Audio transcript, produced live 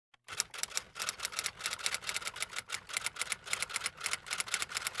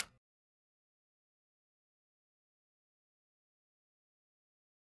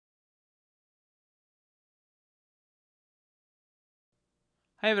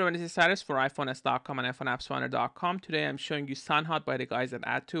Hi everyone, this is Cyrus for iPhones.com and iPhoneAppsFinder.com. Today I'm showing you SunHUD by the guys at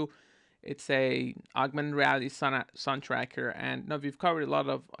Add2. It's a augmented reality sun tracker, and now we've covered a lot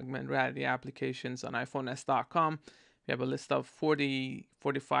of augmented reality applications on iPhones.com. We have a list of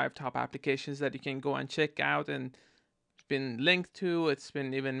 45 top applications that you can go and check out, and it's been linked to, it's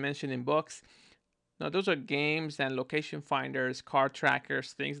been even mentioned in books. Now those are games and location finders, car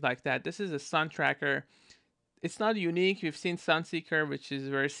trackers, things like that. This is a sun tracker. It's not unique. We've seen Sunseeker, which is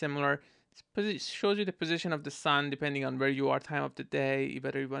very similar. It shows you the position of the sun depending on where you are, time of the day,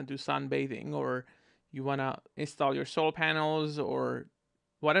 whether you want to do sunbathing or you want to install your solar panels or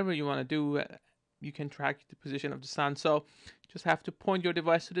whatever you want to do. You can track the position of the sun. So just have to point your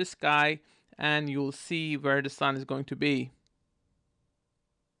device to the sky and you'll see where the sun is going to be.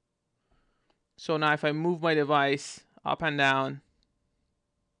 So now if I move my device up and down,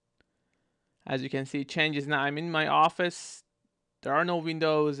 as you can see, it changes. Now I'm in my office. There are no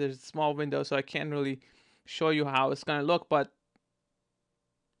windows. There's a small window, so I can't really show you how it's gonna look, but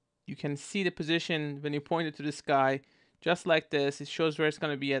you can see the position when you point it to the sky, just like this. It shows where it's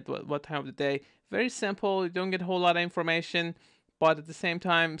gonna be at what time of the day. Very simple. You don't get a whole lot of information, but at the same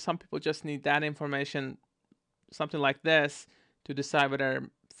time, some people just need that information, something like this, to decide whether,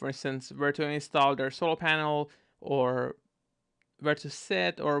 for instance, where to install their solar panel or where to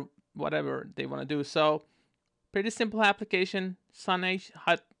sit or whatever they want to do. So pretty simple application,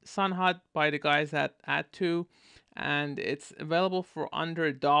 SunHUD by the guys at Add2, and it's available for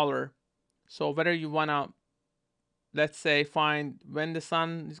under $1. So whether you wanna, let's say, find when the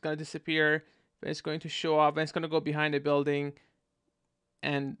sun is gonna disappear, when it's going to show up, when it's gonna go behind a building,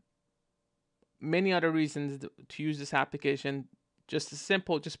 and many other reasons to use this application, just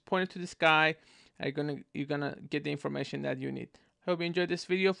simple, just point it to the sky, and you're gonna get the information that you need. Hope you enjoyed this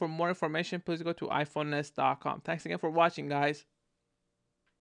video. For more information, please go to iPhones.com. Thanks again for watching, guys.